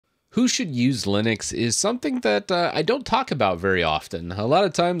Who should use Linux is something that I don't talk about very often. A lot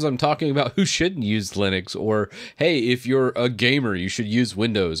of times I'm talking about who shouldn't use Linux, or hey, if you're a gamer, you should use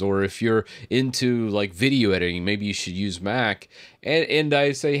Windows, or if you're into like video editing, maybe you should use Mac. And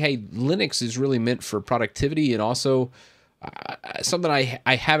I say, hey, Linux is really meant for productivity, and also something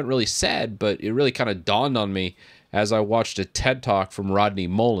I haven't really said, but it really kind of dawned on me as I watched a TED Talk from Rodney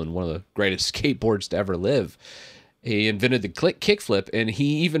Mullen, one of the greatest skateboards to ever live. He invented the kickflip, and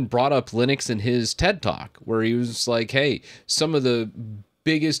he even brought up Linux in his TED Talk, where he was like, hey, some of the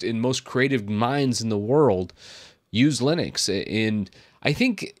biggest and most creative minds in the world use Linux. And I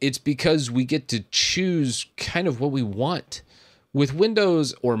think it's because we get to choose kind of what we want. With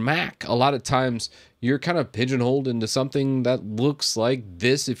Windows or Mac, a lot of times you're kind of pigeonholed into something that looks like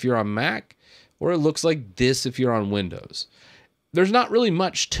this if you're on Mac, or it looks like this if you're on Windows. There's not really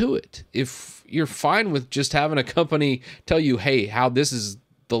much to it. If you're fine with just having a company tell you, hey, how this is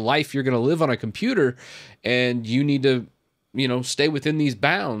the life you're going to live on a computer, and you need to, stay within these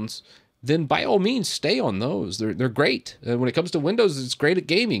bounds, then by all means, stay on those. They're great. When it comes to Windows, it's great at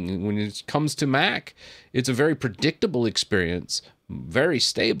gaming. When it comes to Mac, it's a very predictable experience, very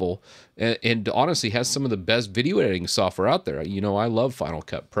stable, and honestly has some of the best video editing software out there. I love Final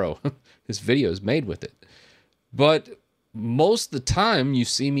Cut Pro. This video is made with it. But most of the time you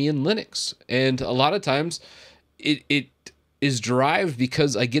see me in Linux, and a lot of times it is derived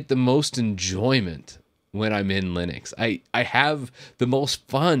because I get the most enjoyment when I'm in Linux. I have the most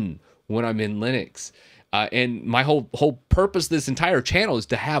fun when I'm in Linux, and my whole purpose of this entire channel is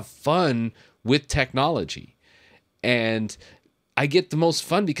to have fun with technology, and I get the most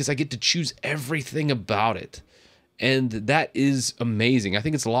fun because I get to choose everything about it. And that is amazing. I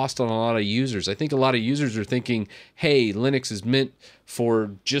think it's lost on a lot of users. I think a lot of users are thinking, hey, Linux is meant for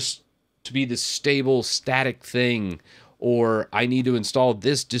just to be this stable, static thing, or I need to install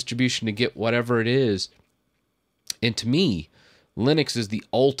this distribution to get whatever it is. And to me, Linux is the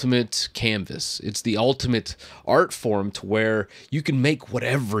ultimate canvas. It's the ultimate art form to where you can make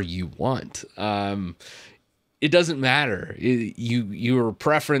whatever you want. It doesn't matter. Your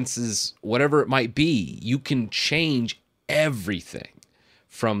preferences, whatever it might be, you can change everything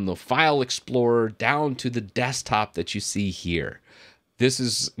from the file explorer down to the desktop that you see here. This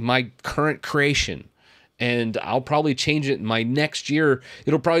is my current creation, and I'll probably change it in my next year.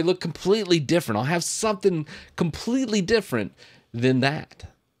 It'll probably look completely different. I'll have something completely different than that.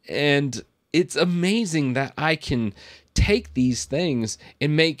 And it's amazing that I can take these things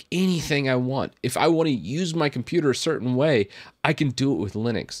and make anything I want. If I want to use my computer a certain way, I can do it with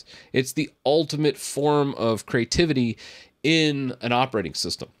Linux. It's the ultimate form of creativity in an operating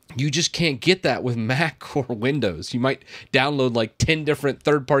system. You just can't get that with Mac or Windows. You might download like 10 different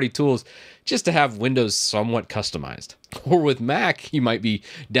third-party tools just to have Windows somewhat customized. Or with Mac, you might be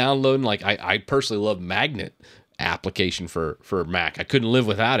downloading, like I personally love Magnet application for Mac. I couldn't live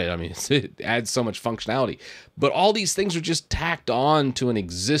without it. I mean, it adds so much functionality. But all these things are just tacked on to an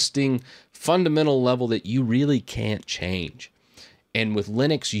existing fundamental level that you really can't change. And with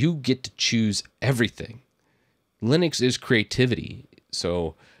Linux, you get to choose everything. Linux is creativity.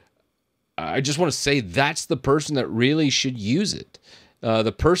 So I just want to say that's the person that really should use it.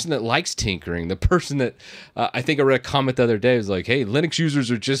 The person that likes tinkering, the person that I think I read a comment the other day was like, hey, Linux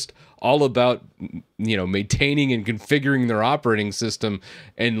users are just all about, maintaining and configuring their operating system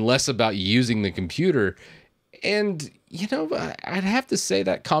and less about using the computer. And, I'd have to say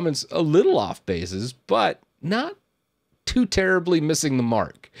that comment's a little off basis, but not too terribly missing the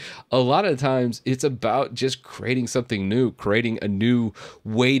mark. A lot of times it's about just creating something new, creating a new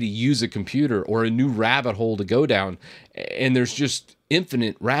way to use a computer or a new rabbit hole to go down. And there's just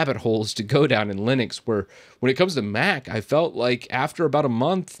infinite rabbit holes to go down in Linux, where when it comes to Mac, I felt like after about a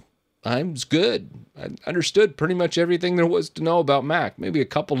month, I was good. I understood pretty much everything there was to know about Mac. Maybe a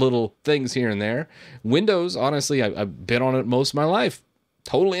couple little things here and there. Windows, honestly, I've been on it most of my life.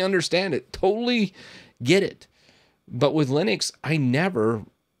 Totally understand it. Totally get it. But with Linux, I never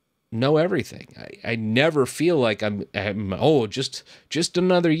know everything. I never feel like I'm just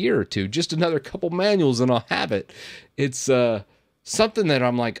another year or two, just another couple manuals and I'll have it. It's something that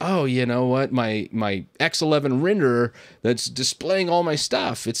I'm like, oh, you know what? My X11 renderer that's displaying all my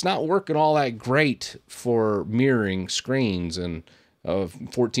stuff, it's not working all that great for mirroring screens and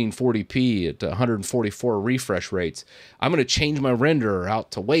 1440p at 144 refresh rates. I'm going to change my renderer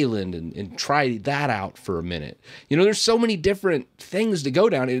out to Wayland and try that out for a minute. There's so many different things to go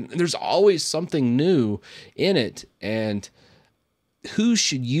down, and there's always something new in it. And who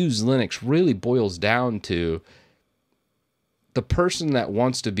should use Linux really boils down to the person that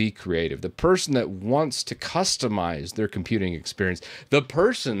wants to be creative, the person that wants to customize their computing experience, the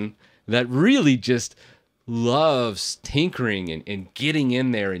person that really just loves tinkering and getting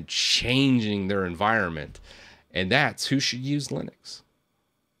in there and changing their environment. And that's who should use Linux.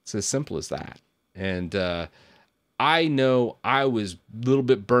 It's as simple as that. And I know I was a little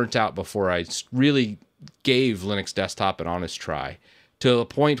bit burnt out before I really gave Linux Desktop an honest try, to the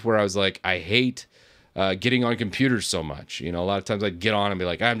point where I was like, I hate getting on computers so much. You know, a lot of times I'd get on and be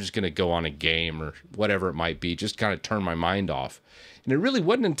like, I'm just going to go on a game or whatever it might be, just kind of turn my mind off. And it really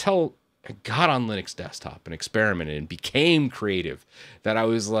wasn't until I got on Linux Desktop and experimented and became creative that I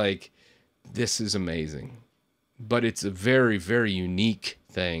was like, this is amazing. But it's a very, very unique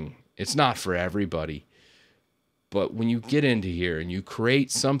thing. It's not for everybody. But when you get into here and you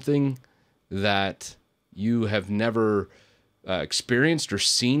create something that you have never experienced or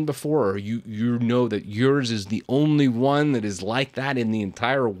seen before, or you know that yours is the only one that is like that in the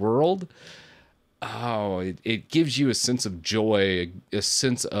entire world, oh, it gives you a sense of joy, a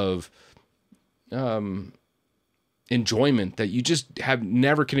sense of enjoyment that you just have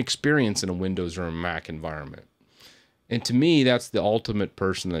never can experience in a Windows or a Mac environment. And to me, that's the ultimate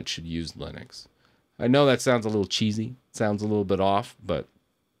person that should use Linux. I know that sounds a little cheesy, sounds a little bit off, but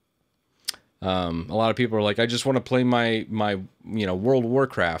a lot of people are like, I just want to play my World of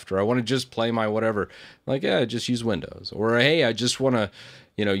Warcraft, or I want to just play my whatever. Like, yeah, just use Windows. Or, hey, I just want to,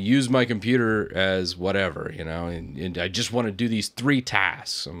 use my computer as whatever, and I just want to do these 3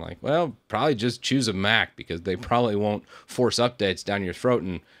 tasks. I'm like, well, probably just choose a Mac, because they probably won't force updates down your throat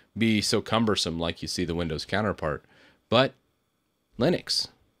and be so cumbersome like you see the Windows counterpart. But Linux,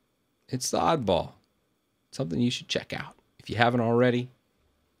 it's the oddball. Something you should check out. If you haven't already,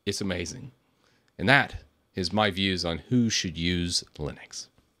 it's amazing. And that is my views on who should use Linux.